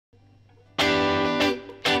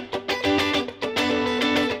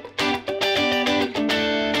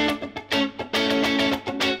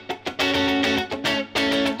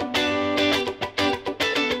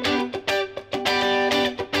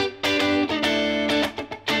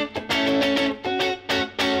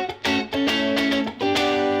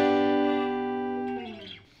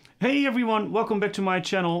Hey everyone, welcome back to my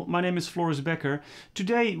channel. My name is Floris Bekker.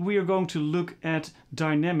 Today we are going to look at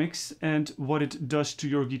dynamics and what it does to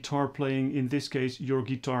your guitar playing, in this case your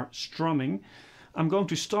guitar strumming. I'm going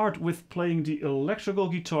to start with playing the electrical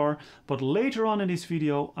guitar, but later on in this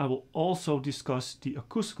video I will also discuss the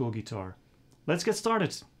acoustical guitar. Let's get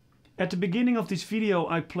started. At the beginning of this video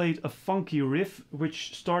I played a funky riff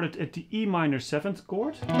which started at the E minor 7th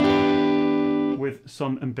chord with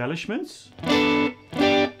some embellishments.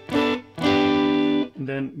 And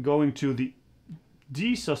then going to the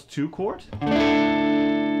D sus2 chord,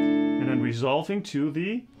 and then resolving to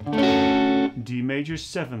the D major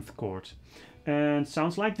 7th chord. And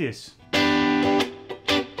sounds like this.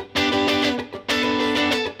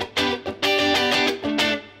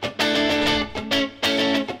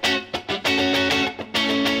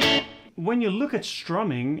 When you look at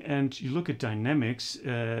strumming and you look at dynamics,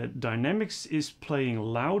 dynamics is playing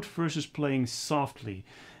loud versus playing softly.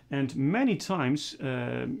 And many times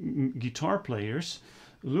guitar players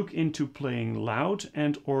look into playing loud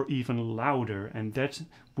and or even louder, and that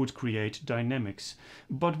would create dynamics.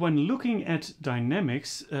 But when looking at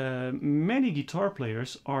dynamics, many guitar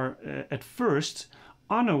players are at first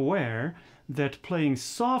unaware that playing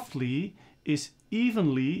softly is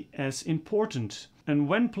evenly as important. And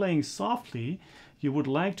when playing softly, you would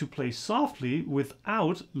like to play softly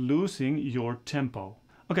without losing your tempo.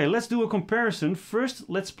 Okay, let's do a comparison. First,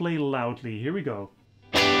 let's play loudly. Here we go.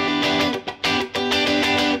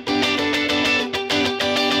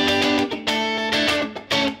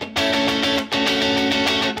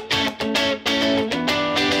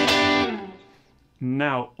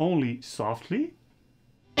 Now only softly.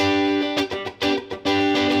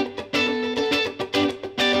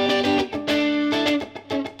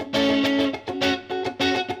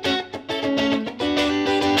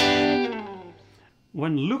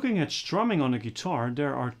 When looking at strumming on a guitar,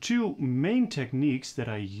 there are two main techniques that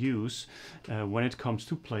I use when it comes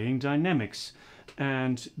to playing dynamics.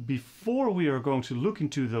 And before we are going to look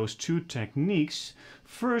into those two techniques,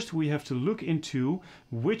 first we have to look into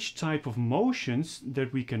which type of motions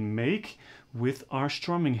that we can make with our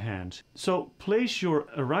strumming hand. So place your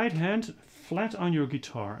right hand flat on your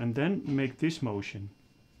guitar and then make this motion.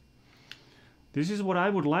 This is what I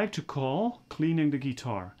would like to call cleaning the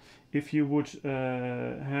guitar. If you would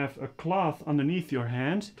have a cloth underneath your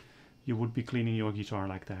hand, you would be cleaning your guitar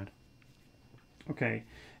like that. Okay,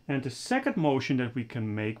 and the second motion that we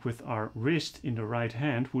can make with our wrist in the right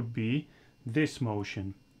hand would be this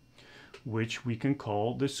motion, which we can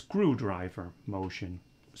call the screwdriver motion.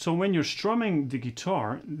 So when you're strumming the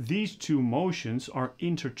guitar, these two motions are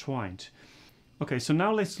intertwined. Okay, so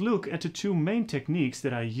now let's look at the two main techniques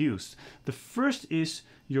that I used. The first is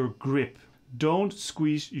your grip. Don't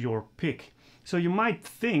squeeze your pick. So you might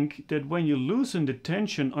think that when you loosen the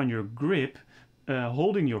tension on your grip,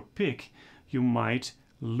 holding your pick, you might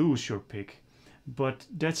lose your pick. But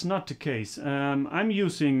that's not the case. I'm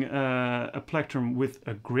using a plectrum with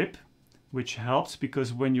a grip, which helps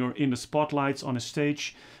because when you're in the spotlights on a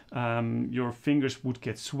stage, your fingers would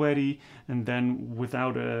get sweaty, and then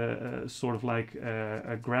without a sort of like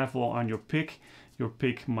a gravel on your pick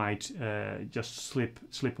might just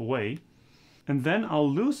slip away. And then I'll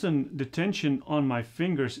loosen the tension on my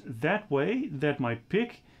fingers that way that my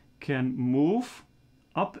pick can move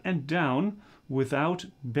up and down without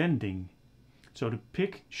bending. So the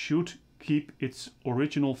pick should keep its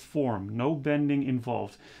original form, no bending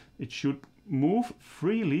involved. It should move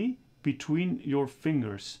freely between your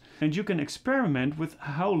fingers. And you can experiment with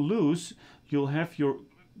how loose you'll have your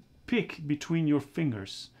pick between your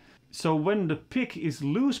fingers. So when the pick is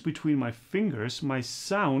loose between my fingers, my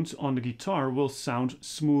sound on the guitar will sound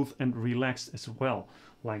smooth and relaxed as well,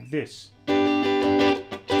 like this.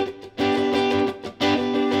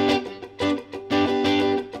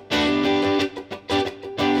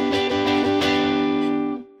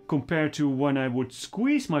 Compared to when I would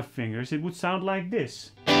squeeze my fingers, it would sound like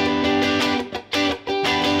this.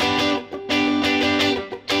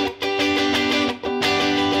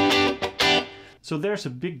 So there's a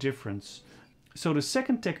big difference. So the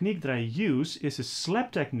second technique that I use is a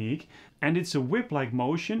slap technique, and it's a whip-like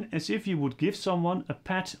motion as if you would give someone a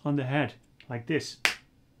pat on the head, like this.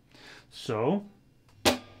 So,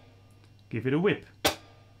 give it a whip.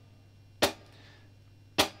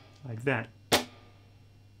 Like that.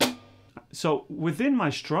 So within my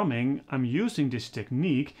strumming, I'm using this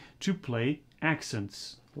technique to play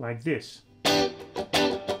accents, like this.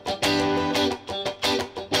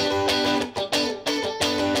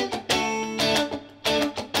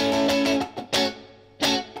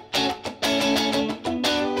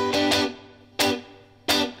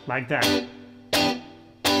 like that.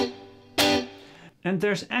 And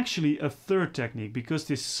there's actually a third technique, because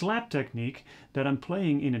this slap technique that I'm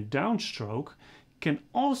playing in a downstroke can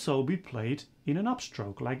also be played in an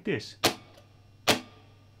upstroke like this.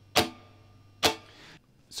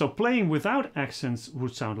 So playing without accents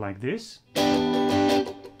would sound like this.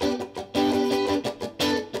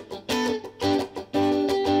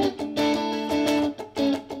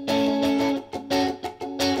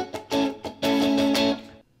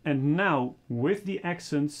 And now with the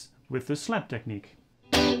accents, with the slap technique.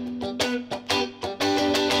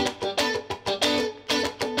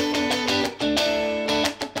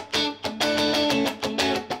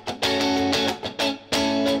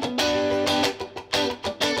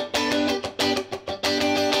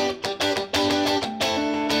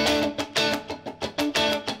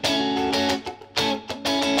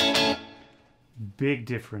 Big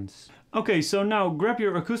difference. Okay, so now grab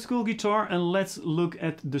your acoustical guitar and let's look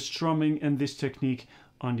at the strumming and this technique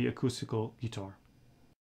on the acoustical guitar.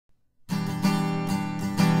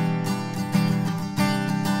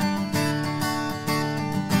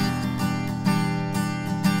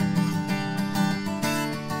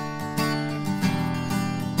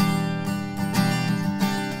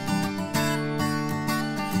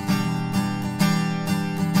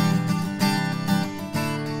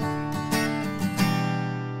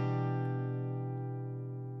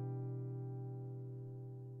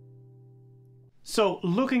 So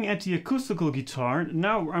looking at the acoustical guitar,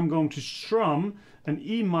 now I'm going to strum an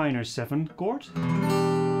E minor 7 chord.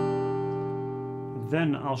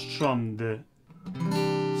 Then I'll strum the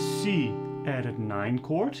C added 9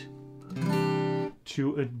 chord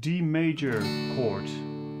to a D major chord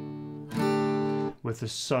with a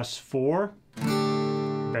sus4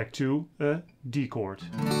 back to a D chord.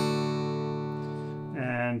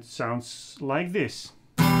 And sounds like this.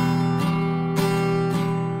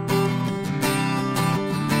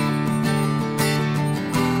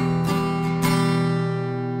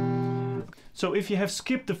 So if you have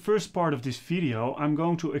skipped the first part of this video, I'm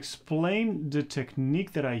going to explain the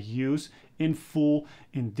technique that I use in full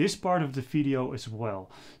in this part of the video as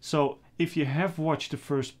well. So if you have watched the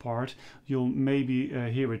first part, you'll maybe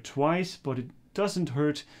hear it twice, but it doesn't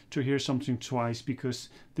hurt to hear something twice, because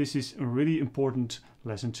this is a really important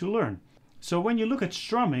lesson to learn. So when you look at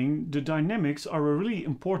strumming, the dynamics are a really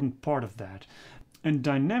important part of that. And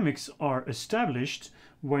dynamics are established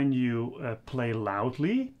when you play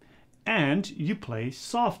loudly and you play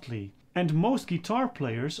softly. And most guitar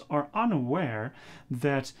players are unaware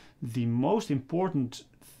that the most important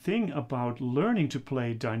thing about learning to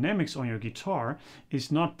play dynamics on your guitar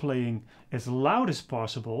is not playing as loud as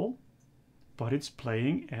possible, but it's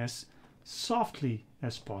playing as softly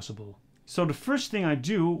as possible. So the first thing I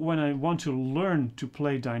do when I want to learn to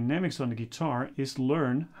play dynamics on the guitar is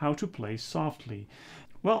learn how to play softly.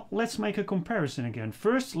 Well, let's make a comparison again.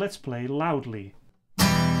 First, let's play loudly.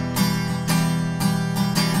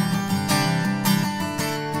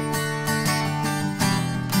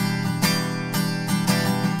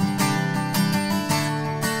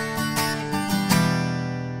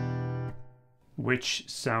 Which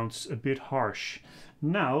sounds a bit harsh.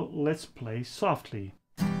 Now let's play softly.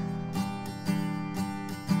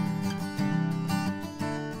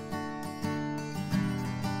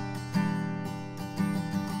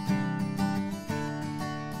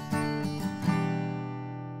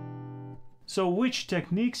 So which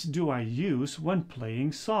techniques do I use when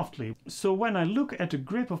playing softly? So when I look at the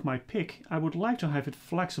grip of my pick, I would like to have it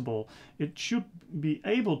flexible. It should be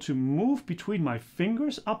able to move between my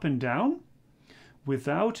fingers up and down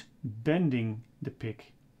without bending the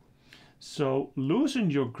pick. So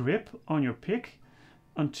loosen your grip on your pick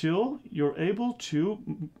until you're able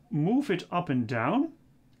to move it up and down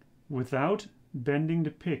without bending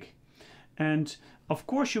the pick. And of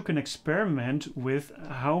course you can experiment with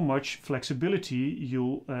how much flexibility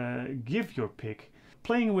you'll give your pick.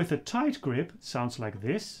 Playing with a tight grip sounds like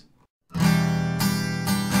this.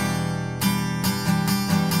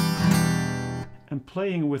 And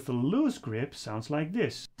playing with a loose grip sounds like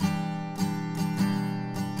this.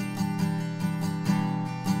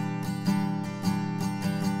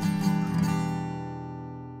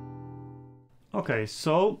 Okay,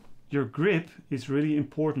 so your grip is really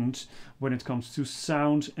important when it comes to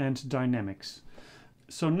sound and dynamics.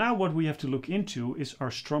 So now what we have to look into is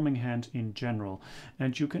our strumming hand in general.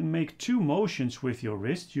 And you can make two motions with your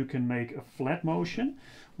wrist. You can make a flat motion.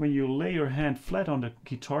 When you lay your hand flat on the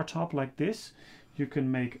guitar top like this, you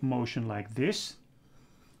can make a motion like this,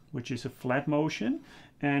 which is a flat motion.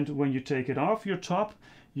 And when you take it off your top,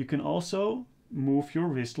 you can also move your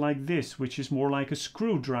wrist like this, which is more like a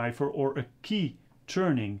screwdriver or a key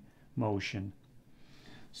turning motion.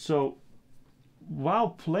 So while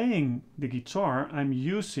playing the guitar, I'm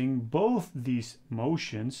using both these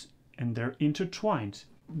motions and they're intertwined.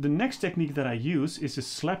 The next technique that I use is a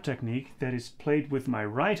slap technique that is played with my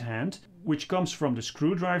right hand, which comes from the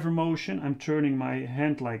screwdriver motion. I'm turning my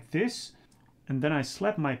hand like this, and then I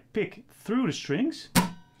slap my pick through the strings,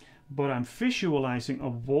 but I'm visualizing a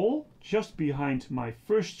wall just behind my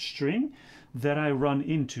first string that I run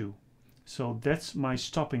into. So that's my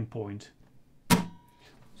stopping point.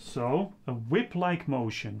 So a whip-like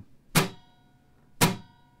motion.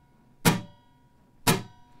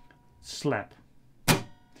 Slap.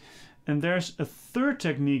 And there's a third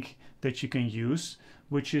technique that you can use,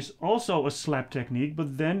 which is also a slap technique,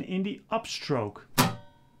 but then in the upstroke.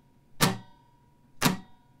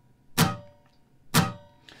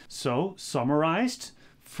 So, summarized,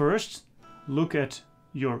 first, look at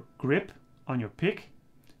your grip on your pick.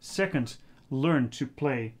 Second, learn to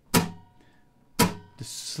play the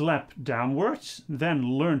slap downwards. Then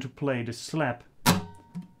learn to play the slap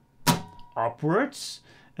upwards.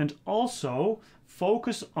 And also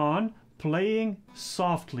focus on playing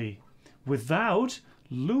softly without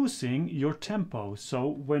losing your tempo. So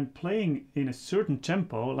when playing in a certain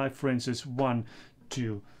tempo, like for instance 1,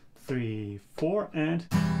 2, 3, 4 and...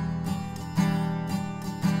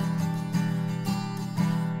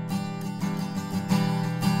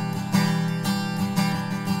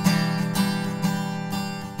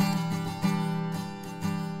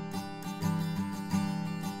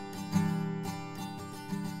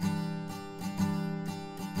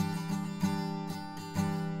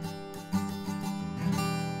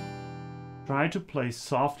 Try to play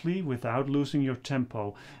softly without losing your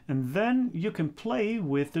tempo, and then you can play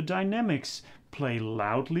with the dynamics. Play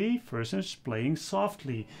loudly versus playing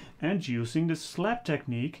softly, and using the slap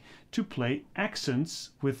technique to play accents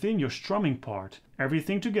within your strumming part.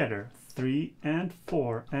 Everything together, 3 and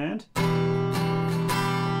 4 and...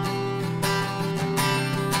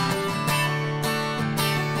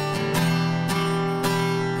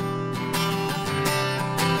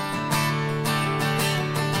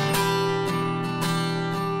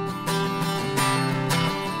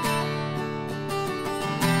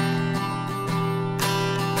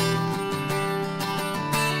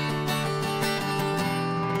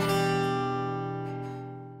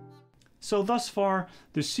 So thus far,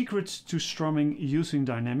 the secrets to strumming using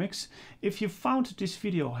dynamics. If you found this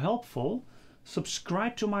video helpful,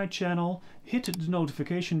 subscribe to my channel, hit the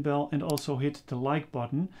notification bell and also hit the like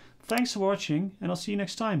button. Thanks for watching and I'll see you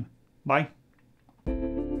next time. Bye.